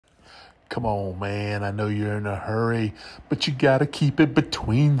Come on, man. I know you're in a hurry, but you got to keep it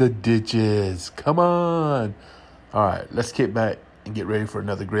between the ditches. Come on. All right, let's get back and get ready for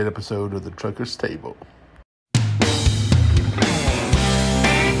another great episode of The Trucker's Table.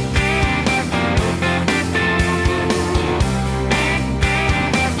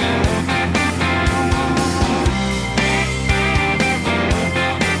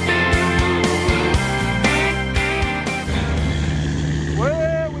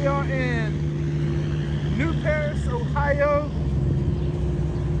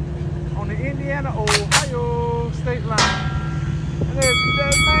 Ohio state line. And there's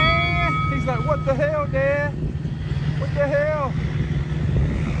that man. He's like, what the hell, Dad? What the hell?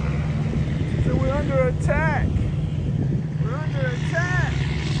 So we're under attack. We're under attack.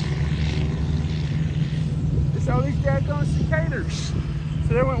 It's all these daggone cicadas.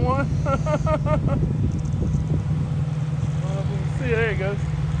 So there went one. See, there it goes.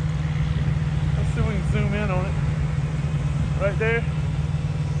 Let's see if we can zoom in on it. Right there.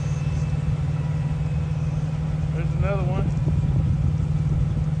 There's another one.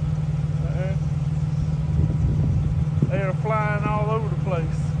 Right there. They are flying all over the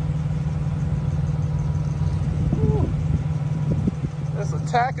place. Woo. That's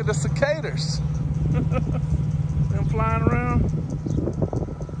attack of the cicadas. Them flying around.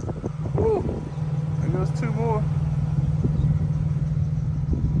 Woo. There goes two more.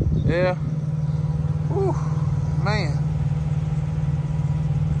 Yeah. Woo. Man.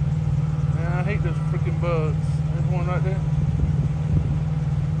 Man, I hate those freaking bugs. There's one right there.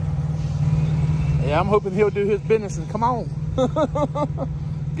 Yeah, I'm hoping he'll do his business and come on.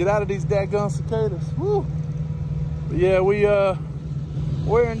 Get out of these daggone cicadas. Woo. But yeah, we're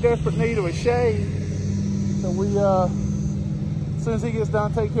in desperate need of a shade. So we as soon as he gets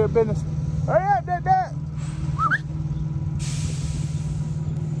done taking care of business. Hurry up, Dad.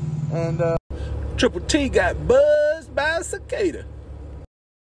 And Triple T got buzzed by a cicada.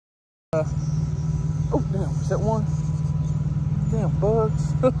 Oh, damn, is that one? Damn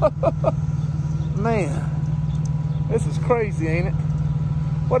bugs. Man, this is crazy, ain't it?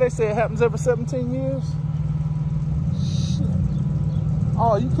 What they say, it happens every 17 years? Shit.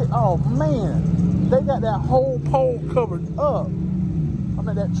 Oh, you can't, oh man. They got that whole pole covered up. I'm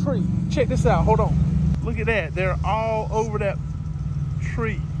at that tree. Check this out, hold on. Look at that, they're all over that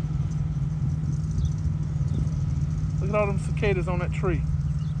tree. Look at all them cicadas on that tree.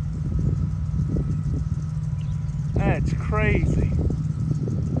 That's crazy.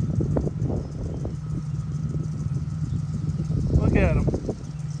 Look at them.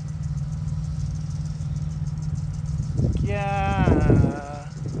 Yeah.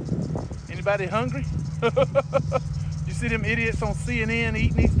 Anybody hungry? You see them idiots on CNN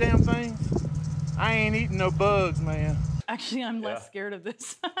eating these damn things? I ain't eating no bugs, man. Actually, I'm less scared of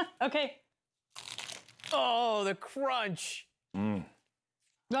this. Okay. Oh, the crunch. Do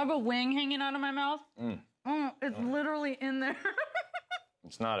I have a wing hanging out of my mouth? Oh, it's literally in there.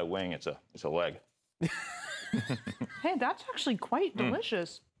 It's not a wing, it's a leg. Hey, that's actually quite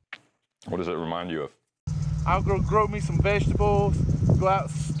delicious. What does it remind you of? I'll go grow me some vegetables, go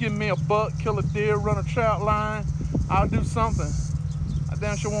out, skin me a buck, kill a deer, run a trout line. I'll do something. I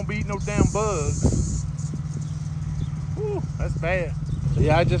damn sure won't be eating no damn bugs. Whew, that's bad.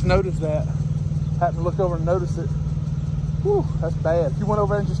 Yeah, I just noticed that. Happened to look over and notice it. Whew, that's bad. If you went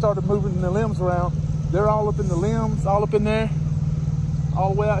over and just started moving the limbs around, they're all up in the limbs, all up in there,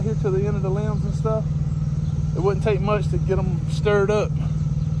 all the way out here to the end of the limbs and stuff. It wouldn't take much to get them stirred up.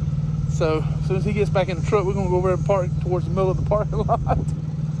 So as soon as he gets back in the truck, we're gonna go over and park towards the middle of the parking lot.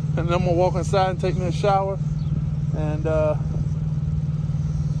 And then I'm gonna walk inside and take me a shower. And then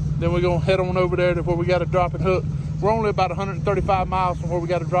we're gonna head on over there to where we got a drop and hook. We're only about 135 miles from where we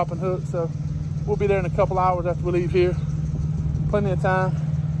got a drop and hook. So we'll be there in a couple hours after we leave here. Plenty of time.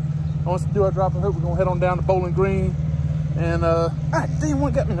 Once we do our drop and hook, we're gonna head on down to Bowling Green. And damn,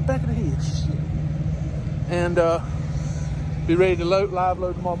 one got me in the back of the head. Shit. And be ready to live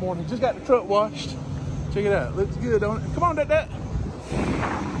load tomorrow morning. Just got the truck washed. Check it out. Looks good, don't it? Come on, Dad.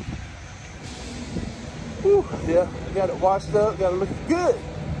 Whew, yeah, got it washed up. Got it looking good.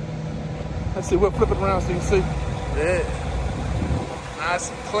 Let's see, we'll flip it around so you can see. Yeah. Nice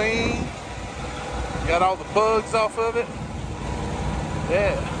and clean. Got all the bugs off of it.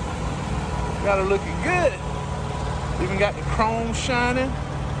 Yeah. Got it looking good. Even got the chrome shining.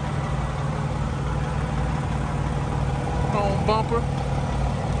 Chrome bumper.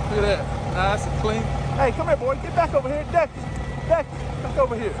 Look at that. Nice and clean. Hey, come here, boy. Get back over here. Duck. Back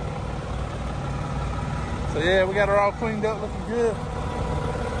over here. So yeah, we got her all cleaned up, looking good.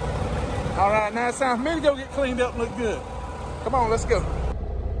 All right, now it's time for me to go get cleaned up and look good. Come on, let's go.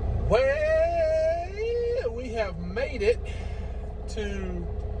 Well, we have made it to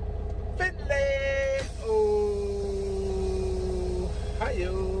Finley. Oh,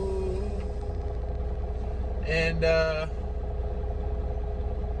 hi-yo. And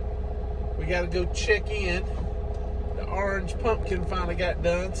we got to go check in. The orange pumpkin finally got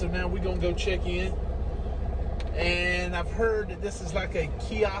done, so now we're going to go check in. And I've heard that this is like a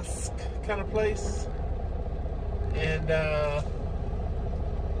kiosk kind of place. And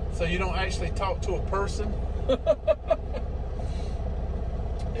so you don't actually talk to a person.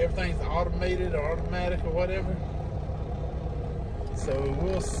 Everything's automated or automatic or whatever. So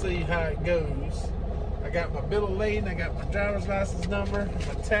we'll see how it goes. I got my bill of lading, I got my driver's license number,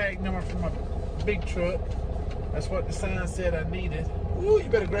 my tag number for my big truck. That's what the sign said I needed. Ooh, you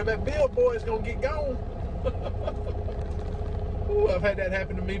better grab that bill, boy, it's gonna get gone. Ooh, I've had that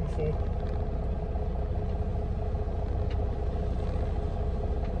happen to me before.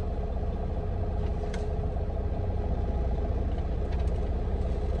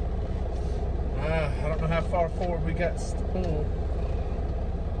 I don't know how far forward we got to pull.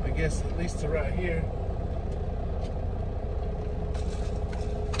 I guess at least to right here.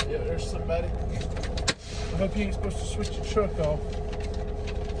 Yeah, there's somebody. I hope you ain't supposed to switch your truck off.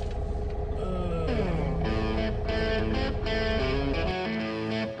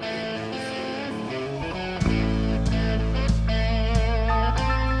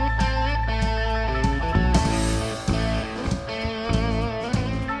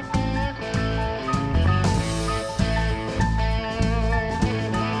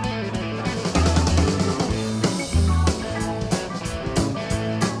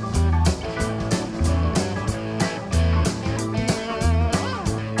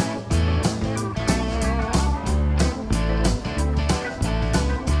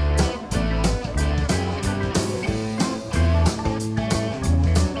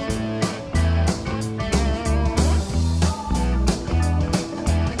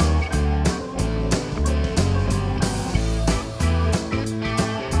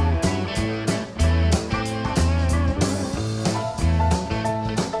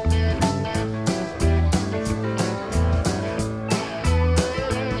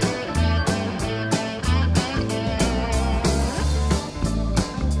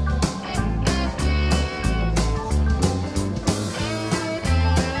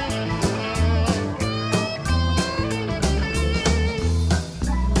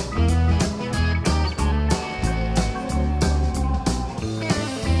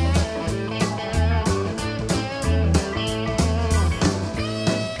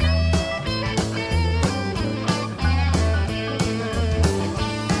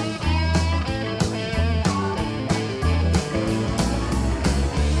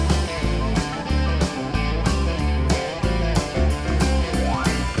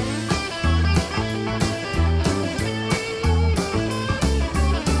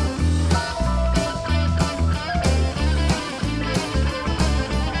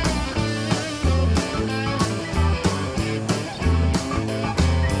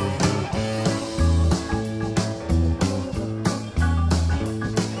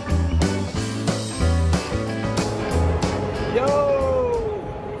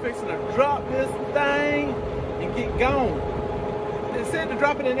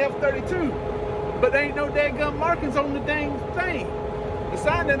 In F32, but there ain't no daggum markings on the dang thing. The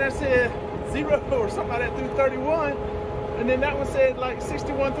sign in there said 0 or something like that through 31, and then that one said like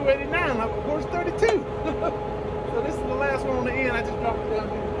 61 through 89. I'm like, where's 32? So this is the last one on the end. I just dropped it down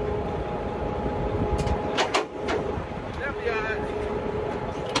here. That'll be alright.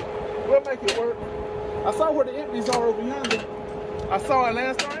 We'll make it work. I saw where the empties are over yonder. I saw a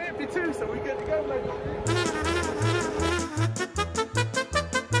Landstar empty too, so we good to go. Like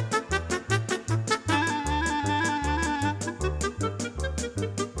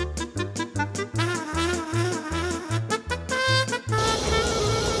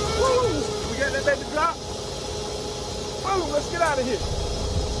let's get out of here.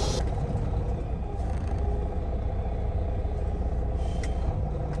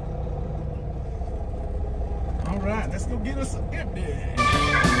 All right, let's go get us an empty.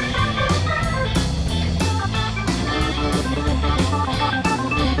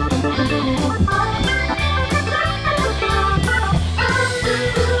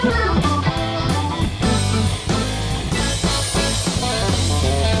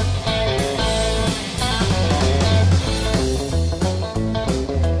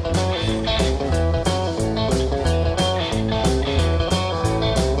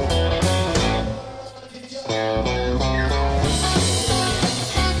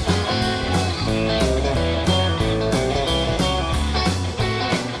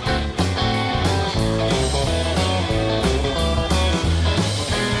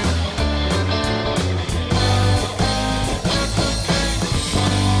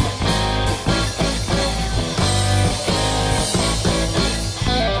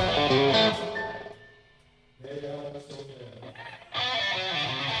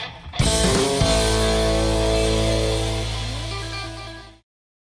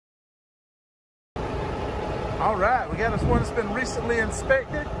 just been recently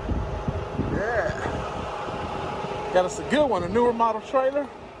inspected. Yeah. Got us a good one, a newer model trailer.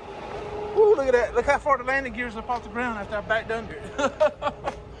 Ooh, look at that. Look how far the landing gears up off the ground after I backed under it.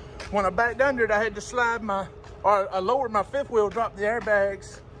 When I backed under it, I had to slide I lowered my fifth wheel, dropped the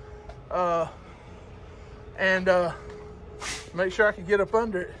airbags, and make sure I could get up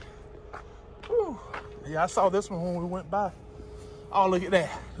under it. Whew. Yeah, I saw this one when we went by. Oh, look at that.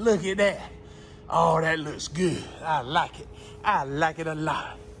 Look at that. Oh, that looks good. I like it. I like it a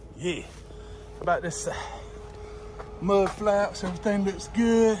lot. Yeah. How about this side? Mud flaps, everything looks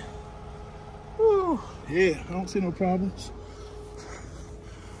good. Woo. Yeah, I don't see no problems.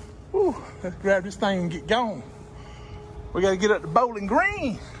 Woo. Let's grab this thing and get going. We gotta get up to Bowling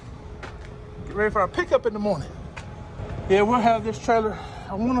Green. Get ready for our pickup in the morning. Yeah, we'll have this trailer,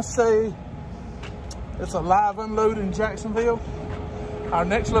 I wanna say it's a live unload in Jacksonville. Our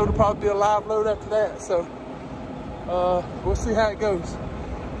next load will probably be a live load after that. So we'll see how it goes.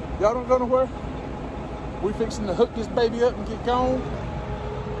 Y'all don't go nowhere. We fixing to hook this baby up and get going.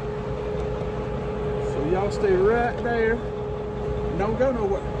 So y'all stay right there. Don't go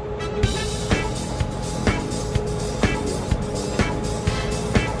nowhere.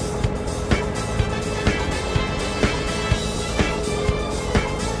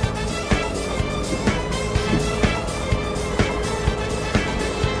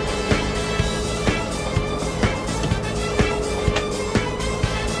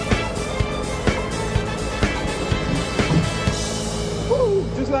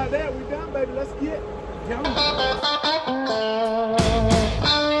 Just like that, we're done, baby. Let's get going.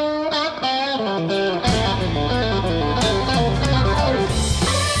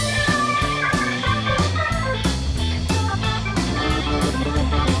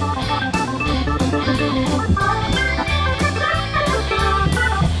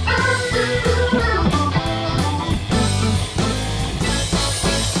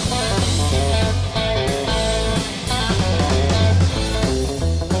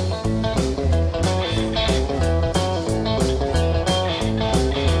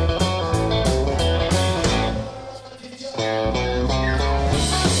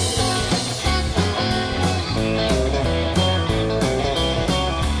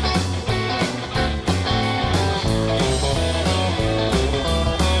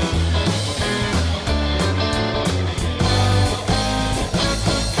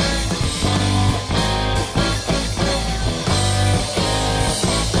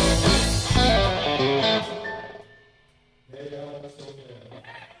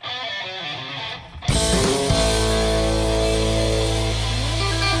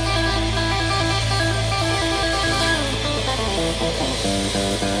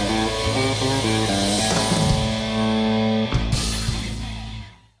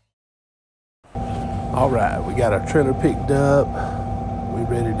 All right, we got our trailer picked up. We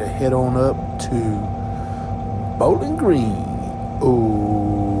ready to head on up to Bowling Green.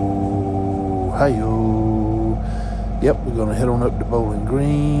 Oh, hi-yo. Yep, we're gonna head on up to Bowling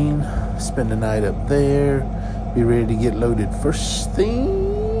Green, spend the night up there, be ready to get loaded first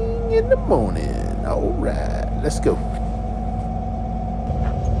thing in the morning. All right, let's go.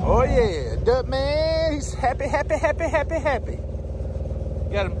 Oh yeah, Duck Man, he's happy, happy, happy, happy, happy.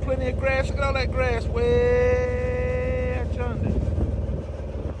 Got him plenty of grass. Look at all that grass way out yonder.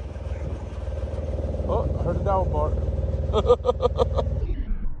 Oh, I heard a dog bark.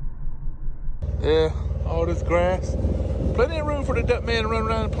 Yeah, all this grass. Plenty of room for the Duck Man to run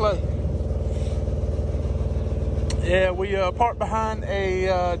around and play. Yeah, we parked behind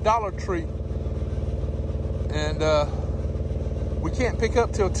a Dollar Tree. And we can't pick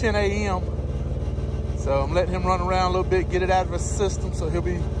up till 10 a.m. So I'm letting him run around a little bit, get it out of his system so he'll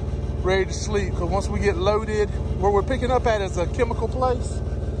be ready to sleep. Because once we get loaded, where we're picking up at is a chemical place.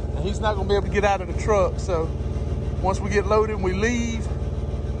 And he's not gonna be able to get out of the truck. So once we get loaded and we leave,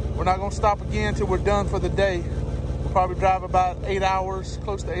 we're not gonna stop again until we're done for the day. We'll probably drive about 8 hours,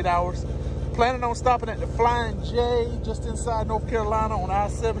 close to 8 hours. Planning on stopping at the Flying J just inside North Carolina on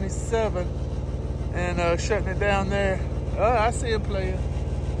I-77 and shutting it down there. Oh, I see him playing.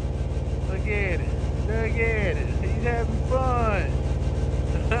 Look at it. Look at it. He's having fun.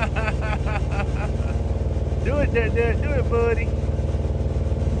 Do it, Dad. Do it, buddy.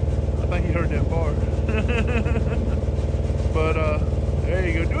 I think he heard that bark. But there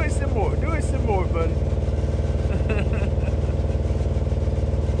you go. Do it some more. Do it some more, buddy.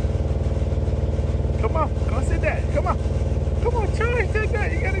 Come on. Come on, sit down. Come on. Come on, charge that guy.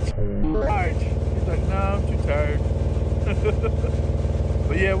 You gotta charge. He's like, no, I'm too tired.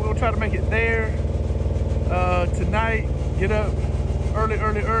 But yeah, we'll try to make it there tonight. Get up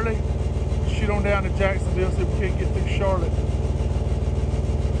early, shoot on down to Jacksonville, see if we can get through Charlotte.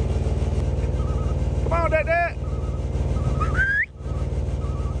 about that?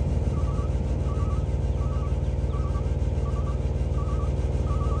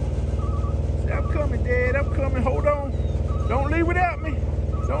 See, I'm coming, Dad. I'm coming. Hold on. Don't leave without me.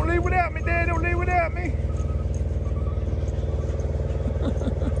 Don't leave without me, Dad. Don't leave without me.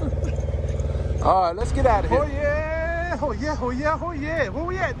 All right, let's get out of here. Oh, yeah. Oh, yeah. Oh, yeah. Oh, yeah. Where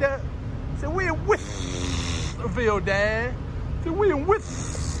we at, Dad? So we in Whitesville, Dad. So we in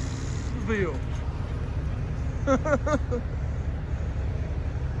Whitesville.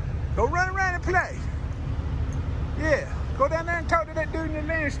 Go run around and play. Yeah. Go down there and talk to that dude in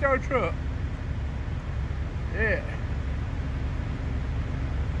the Landstar truck. Yeah.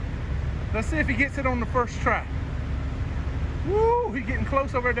 Let's see if he gets it on the first try. Woo, he's getting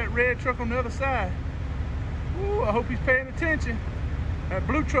close over that red truck on the other side. Woo, I hope he's paying attention. That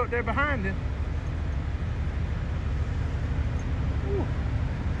blue truck there behind him. Woo.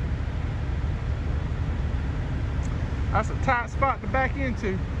 That's a tight spot to back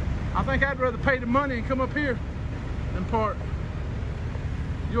into. I think I'd rather pay the money and come up here than park.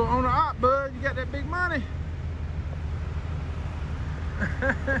 You're on the op, bud. You got that big money.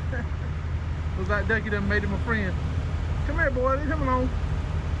 Looks like Ducky done made him a friend. Come here, boy. Leave him alone.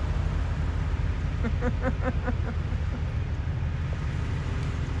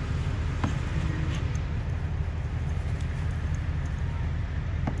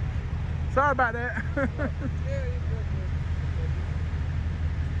 Sorry about that.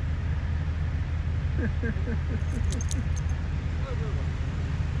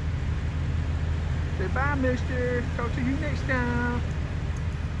 Say bye, mister. Talk to you next time.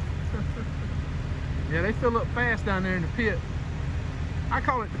 Yeah, they fill up fast down there in the pit. I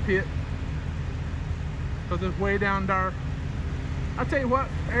call it the pit because it's way down there. I'll tell you what,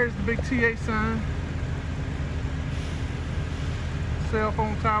 there's the big TA sign. Cell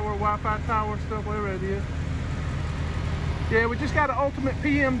phone tower, Wi-Fi tower, stuff, whatever it is. Yeah, we just got an ultimate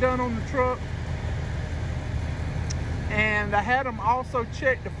PM done on the truck. And I had them also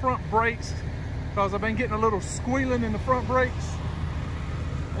check the front brakes because I've been getting a little squealing in the front brakes.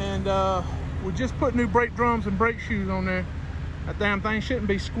 And we just put new brake drums and brake shoes on there. That damn thing shouldn't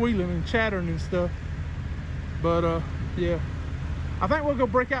be squealing and chattering and stuff. But yeah, I think we'll go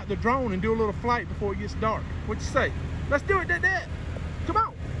break out the drone and do a little flight before it gets dark. What you say? Let's do it, Dad. Come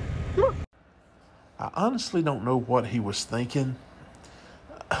on. Come on. I honestly don't know what he was thinking.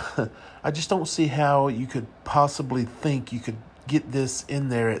 I just don't see how you could possibly think you could get this in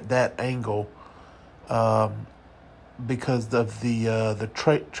there at that angle. Because of the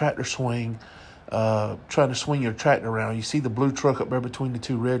tractor swing, trying to swing your tractor around. You see the blue truck up there between the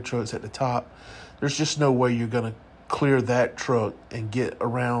two red trucks at the top. There's just no way you're going to clear that truck and get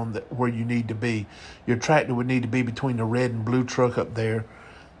around where you need to be. Your tractor would need to be between the red and blue truck up there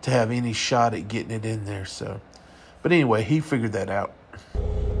to have any shot at getting it in there. So, but anyway, he figured that out.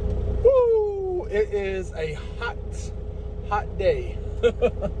 Woo! It is a hot day.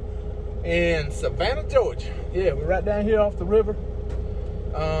 In Savannah, Georgia. Yeah, we're right down here off the river,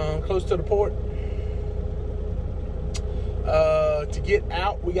 close to the port. To get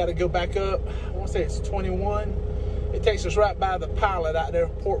out, we got to go back up. I want to say it's 21. It takes us right by the pilot out there,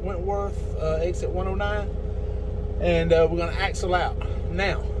 Port Wentworth, exit 109. And we're going to axle out.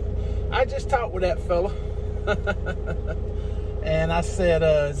 Now, I just talked with that fella. And I said,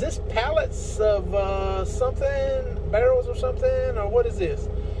 is this pallets of something, barrels or something, or what is this?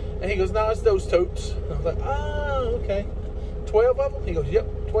 And he goes, no, it's those totes. I was like, oh, okay. 12 of them? He goes, yep,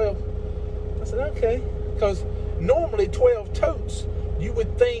 12. I said, okay. Because normally 12 totes, you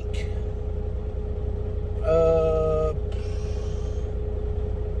would think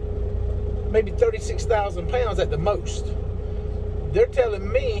maybe 36,000 pounds at the most. They're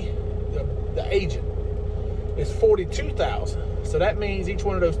telling me, the agent, is 42,000. So that means each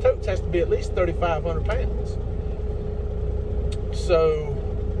one of those totes has to be at least 3,500 pounds. So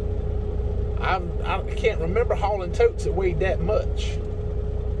I can't remember hauling totes that weighed that much.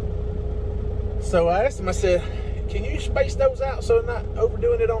 So I asked him, I said, can you space those out so they're not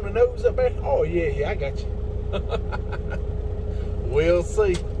overdoing it on the nose up there? Oh, yeah, I got you. We'll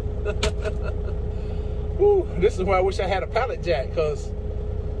see. Woo, this is where I wish I had a pallet jack, because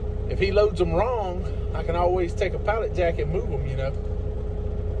if he loads them wrong, I can always take a pallet jack and move them, you know.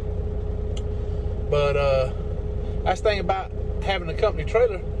 But that's the thing about having a company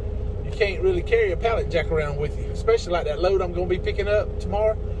trailer. You can't really carry a pallet jack around with you, especially like that load I'm going to be picking up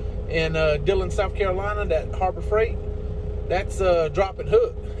tomorrow in Dillon, South Carolina, that Harbor Freight. That's drop and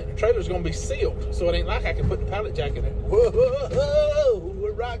hook, and the trailer's going to be sealed, so it ain't like I can put the pallet jack in there. Whoa,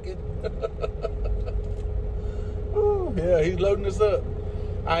 we're rocking. Ooh, yeah, he's loading us up.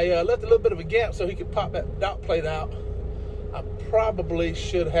 I left a little bit of a gap so he could pop that dot plate out. I probably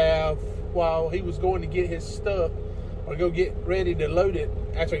should have, while he was going to get his stuff or go get ready to load it,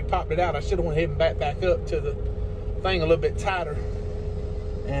 after he popped it out, I should have went ahead and back up to the thing a little bit tighter.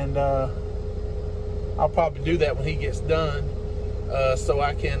 And I'll probably do that when he gets done, so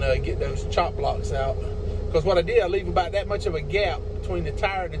I can get those chop blocks out. Because what I did, I leave about that much of a gap between the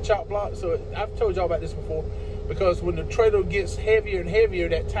tire and the chop block. So I've told y'all about this before, because when the trailer gets heavier and heavier,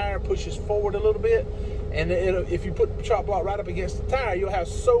 that tire pushes forward a little bit. And if you put the chop block right up against the tire, you'll have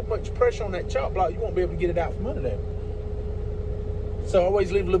so much pressure on that chop block, you won't be able to get it out from under there. So I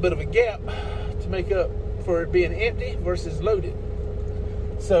always leave a little bit of a gap to make up for it being empty versus loaded.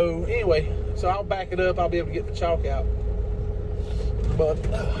 So anyway, so I'll back it up. I'll be able to get the chalk out. But,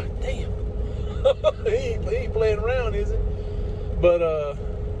 oh, damn. he ain't playing around, is it? But,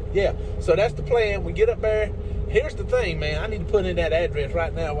 yeah. So that's the plan. We get up there. Here's the thing, man. I need to put in that address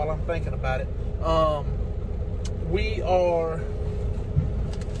right now while I'm thinking about it. We are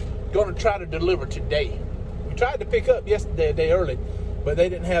going to try to deliver today. We tried to pick up yesterday, a day early, but they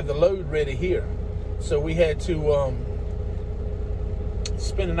didn't have the load ready here. So we had to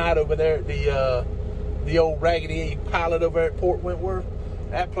spend the night over there at the old Raggedy Pilot over at Port Wentworth.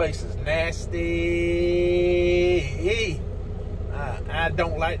 That place is nasty. I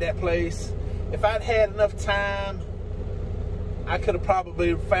don't like that place. If I'd had enough time, I could have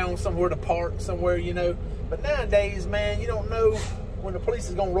probably found somewhere to park somewhere, you know. But nowadays, man, you don't know when the police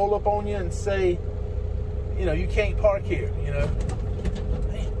is going to roll up on you and say, you know, you can't park here, you know.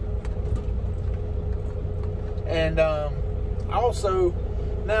 And also,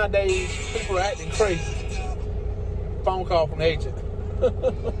 nowadays, people are acting crazy. Phone call from the agent.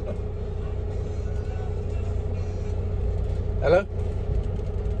 Hello?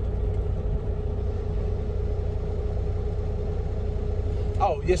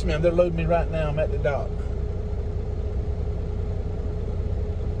 Oh, yes, ma'am. They're loading me right now. I'm at the dock.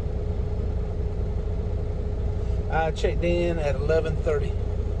 I checked in at 11:30.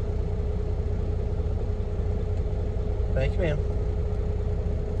 Thank you, ma'am.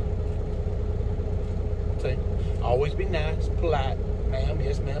 See, always be nice, polite. Ma'am,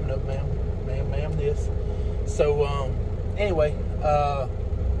 yes, ma'am, no, ma'am. Ma'am, ma'am, this. So, anyway,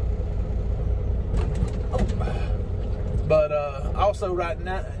 but also right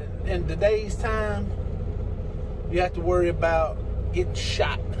now, in today's time, you have to worry about getting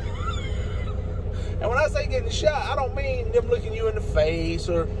shot. And when I say getting shot, I don't mean them looking you in the face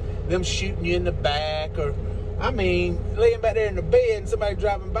or them shooting you in the back, or I mean laying back there in the bed and somebody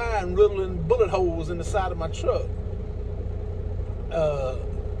driving by and riddling bullet holes in the side of my truck.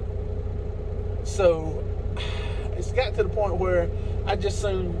 So it's got to the point where I just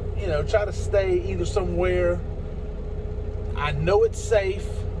soon, you know, try to stay either somewhere I know it's safe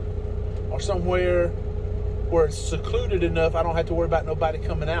or somewhere where it's secluded enough I don't have to worry about nobody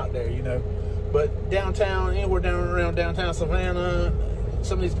coming out there, you know. But downtown, anywhere down around downtown Savannah,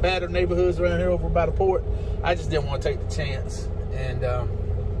 some of these battered neighborhoods around here over by the port, I just didn't want to take the chance. And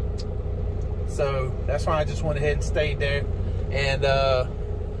so that's why I just went ahead and stayed there. And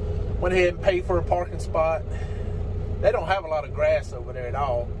went ahead and paid for a parking spot. They don't have a lot of grass over there at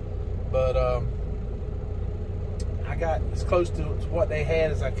all. But I got as close to what they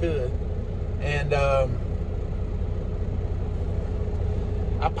had as I could. And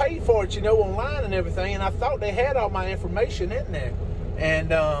I paid for it, you know, online and everything, and I thought they had all my information in there.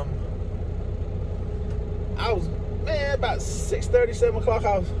 And I was, man, about 6:30, 7 o'clock,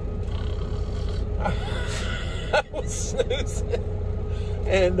 I was snoozing.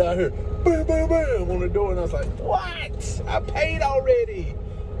 And I heard boom, boom, boom on the door, and I was like, what? I paid already.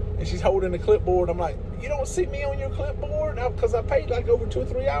 And she's holding the clipboard. I'm like, you don't see me on your clipboard? Because I paid like over 2 or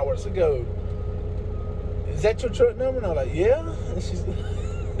 3 hours ago. Is that your truck number? And I'm like, yeah. And she's,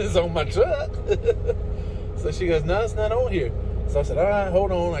 it's on my truck. So she goes, no, it's not on here. So I said, all right,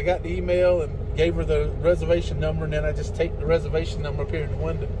 hold on. I got the email and gave her the reservation number, and then I just taped the reservation number up here in the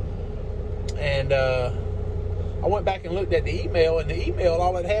window. And I went back and looked at the email, and the email,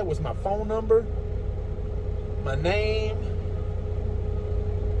 all it had was my phone number, my name,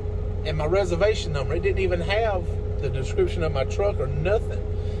 and my reservation number. It didn't even have the description of my truck or nothing.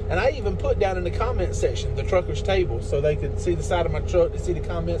 And I even put down in the comment section, the trucker's table, so they could see the side of my truck, they see the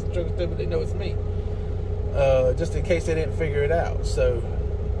comments, the trucker's table, they know it's me. Just in case they didn't figure it out. So,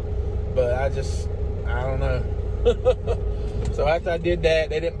 but I don't know. So after I did that,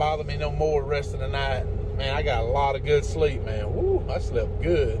 they didn't bother me no more the rest of the night. Man, I got a lot of good sleep, man. Woo, I slept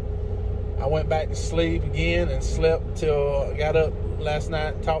good. I went back to sleep again and slept till I got up last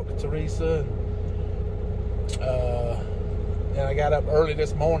night, talked to Teresa. And, And I got up early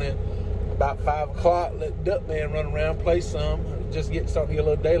this morning, about 5 o'clock, let Duck Man run around, play some, just starting to get a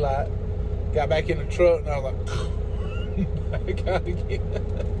little daylight. Got back in the truck, and I was like, got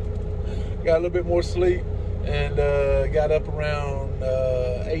a little bit more sleep, and got up around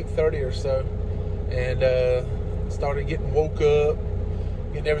 8:30 or so, and started getting woke up,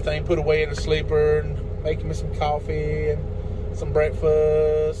 getting everything put away in the sleeper, and making me some coffee and some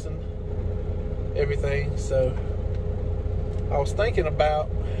breakfast and everything. So I was thinking about,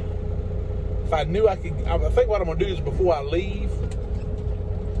 if I knew I could, I think what I'm gonna do is before I leave,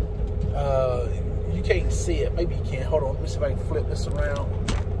 you can't see it, maybe you can, hold on, let me see if I can flip this around.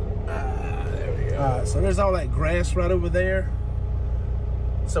 There we go. Alright, so there's all that grass right over there.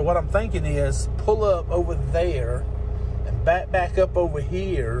 So what I'm thinking is pull up over there and back up over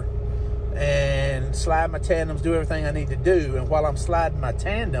here and slide my tandems, do everything I need to do. And while I'm sliding my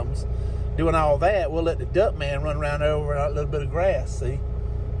tandems, doing all that, we'll let the Duck Man run around over a little bit of grass, see?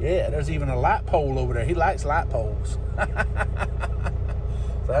 Yeah, there's even a light pole over there. He likes light poles.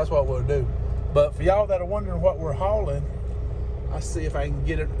 So that's what we'll do. But for y'all that are wondering what we're hauling, I'll see if I can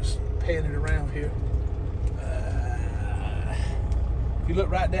get it, pan it around here. If you look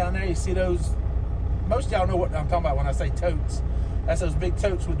right down there, you see those, most of y'all know what I'm talking about when I say totes. That's those big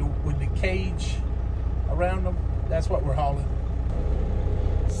totes with the cage around them. That's what we're hauling.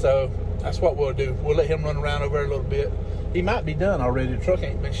 So that's what we'll do. We'll let him run around over there a little bit. He might be done already. The truck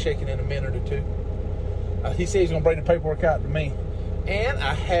ain't been shaking in a minute or two. He said he's gonna bring the paperwork out to me. And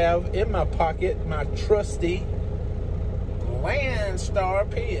I have in my pocket my trusty Landstar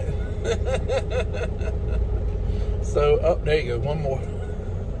pen. So, there you go, one more.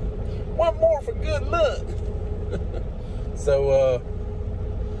 One more for good luck. So,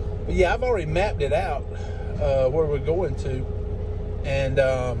 but yeah, I've already mapped it out, where we're going to. And,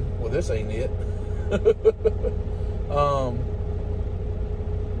 well, this ain't it.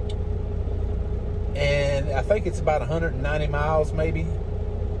 And I think it's about 190 miles maybe.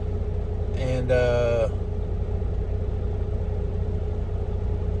 And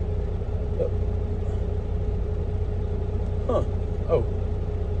oh,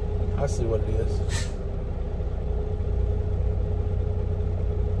 I see what it is.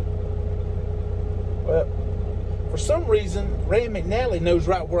 Well, for some reason Ray McNally knows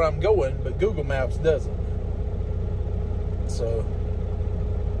right where I'm going, but Google Maps doesn't. So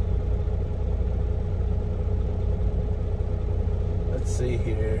let's see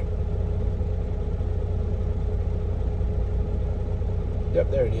here.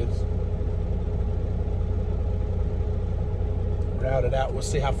 Yep, there it is. Route it out. We'll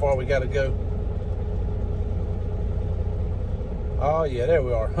see how far we got to go. Oh, yeah, there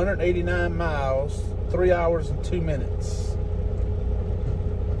we are. 189 miles, 3 hours and 2 minutes.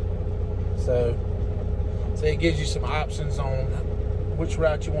 So it gives you some options on which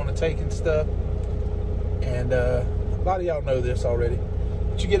route you want to take and stuff. And a lot of y'all know this already,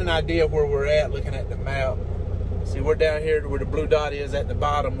 but you get an idea of where we're at looking at the map. See, we're down here where the blue dot is at the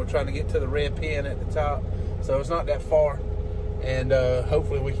bottom. We're trying to get to the red pin at the top, so it's not that far. And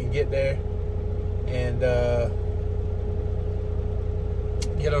hopefully we can get there and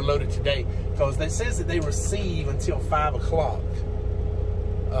get unloaded today, because it says that they receive until 5 o'clock.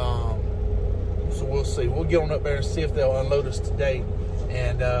 So we'll see. We'll get on up there and see if they'll unload us today.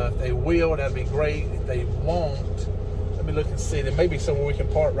 And if they will, that'd be great. If they won't, let me look and see. There may be somewhere we can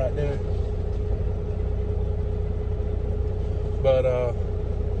park right there. But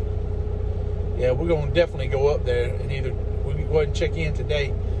yeah, we're gonna definitely go up there, and either we can go ahead and check in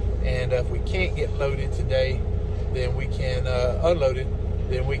today, and if we can't get loaded today, then we can unload it.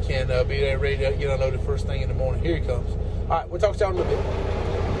 Then we can be there ready to get unloaded first thing in the morning. Here he comes. All right, we'll talk to y'all in a little bit.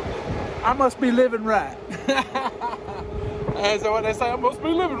 I must be living right. That's what they say. I must be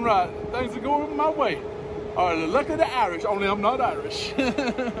living right. Things are going my way. All right, the luck of the Irish. Only I'm not Irish.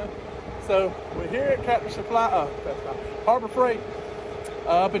 So we're here at Tractor Supply, Harbor Freight,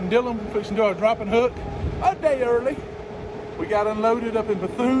 up in Dillon, fixing to do our drop and hook a day early. We got unloaded up in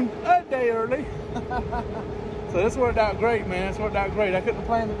Bethune a day early. So this worked out great, man. This worked out great. I couldn't have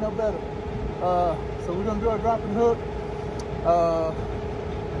planned it no better. So we're gonna do our drop and hook.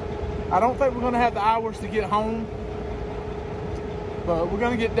 I don't think we're gonna have the hours to get home, but we're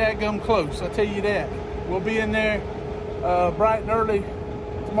gonna get dadgum close, I'll tell you that. We'll be in there bright and early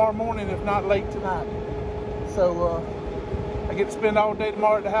tomorrow morning, if not late tonight. So I get to spend all day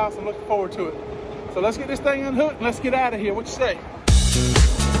tomorrow at the house. I'm looking forward to it. So let's get this thing unhooked and let's get out of here. What you say?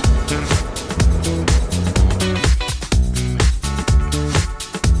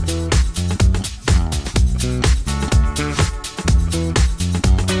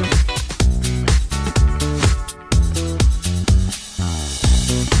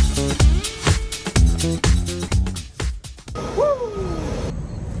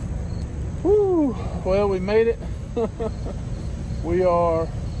 made it. We are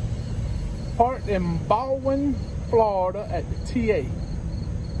parked in Baldwin, Florida at the TA.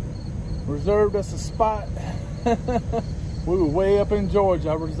 Reserved us a spot. We were way up in Georgia.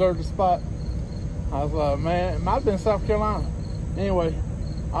 I reserved a spot. I was like, man, it might have been South Carolina. Anyway,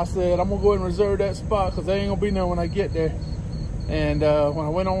 I said, I'm gonna go ahead and reserve that spot because there ain't gonna be none when I get there. And when I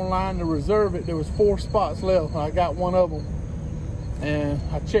went online to reserve it, there was 4 spots left. I got one of them. And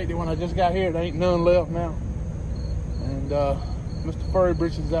I checked it when I just got here. There ain't none left now. And Mr. Furry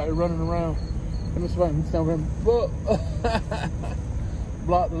Britches is out here running around. And Mr. Furry, he's down here.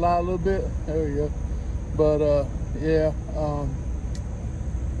 Blocked the light a little bit. There we go. But yeah,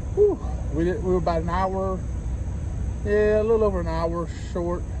 we were about an hour, a little over an hour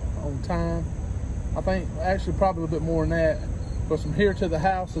short on time. I think actually probably a little bit more than that. But from here to the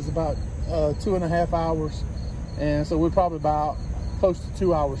house is about 2.5 hours, and so we're probably about close to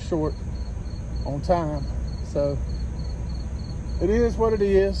 2 hours short on time. So it is what it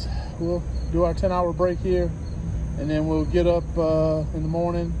is. We'll do our 10-hour break here, and then we'll get up in the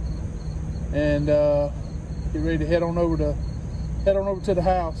morning and get ready to head on over to the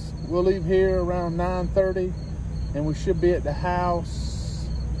house. We'll leave here around 9:30, and we should be at the house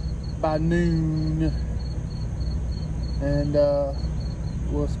by noon. And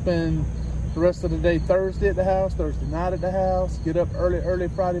we'll spend the rest of the day Thursday at the house, Thursday night at the house, get up early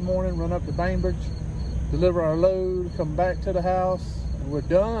Friday morning, run up to Bainbridge, deliver our load, come back to the house, and we're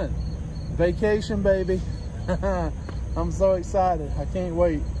done. Vacation, baby. I'm so excited. I can't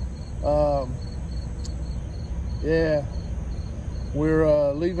wait. Yeah,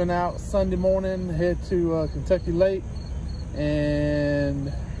 we're leaving out Sunday morning, head to Kentucky Lake,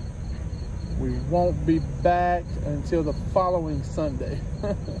 and we won't be back until the following Sunday.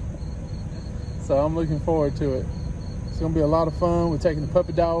 So I'm looking forward to it. It's gonna be a lot of fun. We're taking the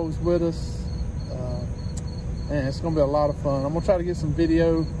puppy dogs with us. And it's gonna be a lot of fun. I'm gonna try to get some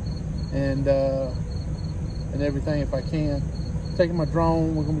video and everything if I can. Taking my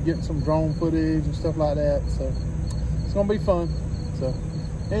drone, we're gonna be getting some drone footage and stuff like that. So it's gonna be fun. So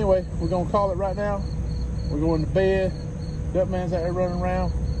anyway, we're gonna call it right now. We're going to bed. Duckman's out there running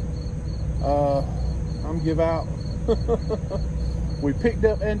around. I'm give out. We picked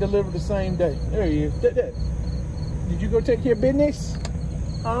up and delivered the same day. There he is. Did you go take care of business?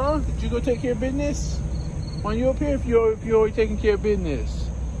 Did you go take care of business? Why you up here if you're already taking care of business?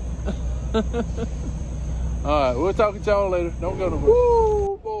 Alright, we'll talk to y'all later. Don't go nowhere.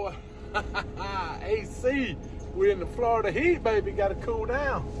 Woo, boy. AC. We're in the Florida heat, baby. Gotta cool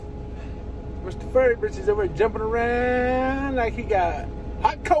down. Mr. Furry Britches over here jumping around like he got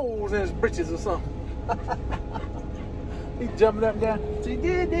hot coals in his britches or something. He's jumping up and down. See,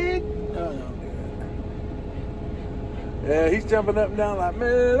 dig. Oh, no. Yeah, he's jumping up and down like,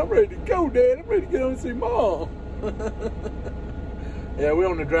 man, I'm ready to go, Dad. I'm ready to get on and see Mom. Yeah, we're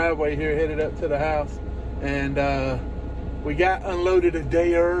on the driveway here, headed up to the house. And we got unloaded a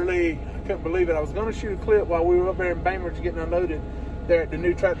day early. I couldn't believe it. I was going to shoot a clip while we were up there in Bainbridge getting unloaded there at the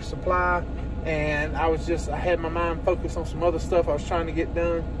new Tractor Supply. And I had my mind focused on some other stuff I was trying to get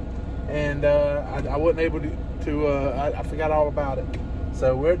done. And I wasn't able to I forgot all about it.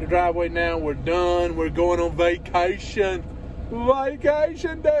 So we're at the driveway now. We're done. We're going on vacation.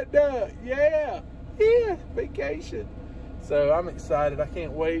 Vacation, duck. Yeah, vacation. So I'm excited. I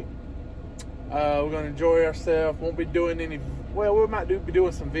can't wait. We're going to enjoy ourselves. Won't be doing any, well, we might be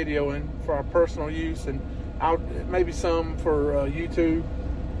doing some videoing for our personal use, and maybe some for YouTube.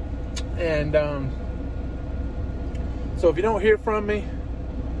 And so if you don't hear from me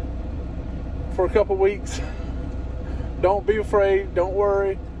for a couple weeks, don't be afraid. Don't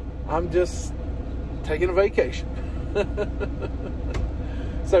worry. I'm just taking a vacation.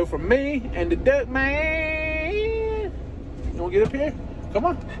 So for me and the Duck Man, you want to get up here? Come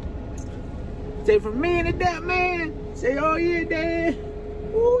on. Say for me and the Duck Man. Say, oh yeah, Dad.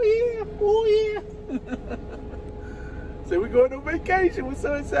 Oh yeah. Oh yeah. So we're going on vacation. We're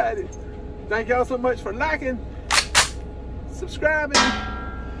so excited. Thank y'all so much for liking, subscribing,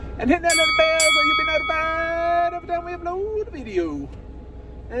 and hit that little bell so you'll be notified every time we upload a video.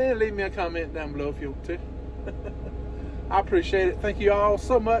 And leave me a comment down below if you want to. I appreciate it. Thank you all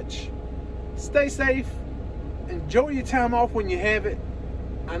so much. Stay safe. Enjoy your time off when you have it.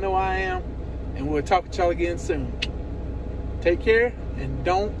 I know I am. And we'll talk to y'all again soon. Take care, and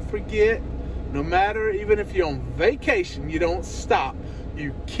don't forget, no matter, even if you're on vacation, you don't stop.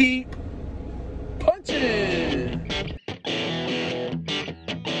 You keep punching.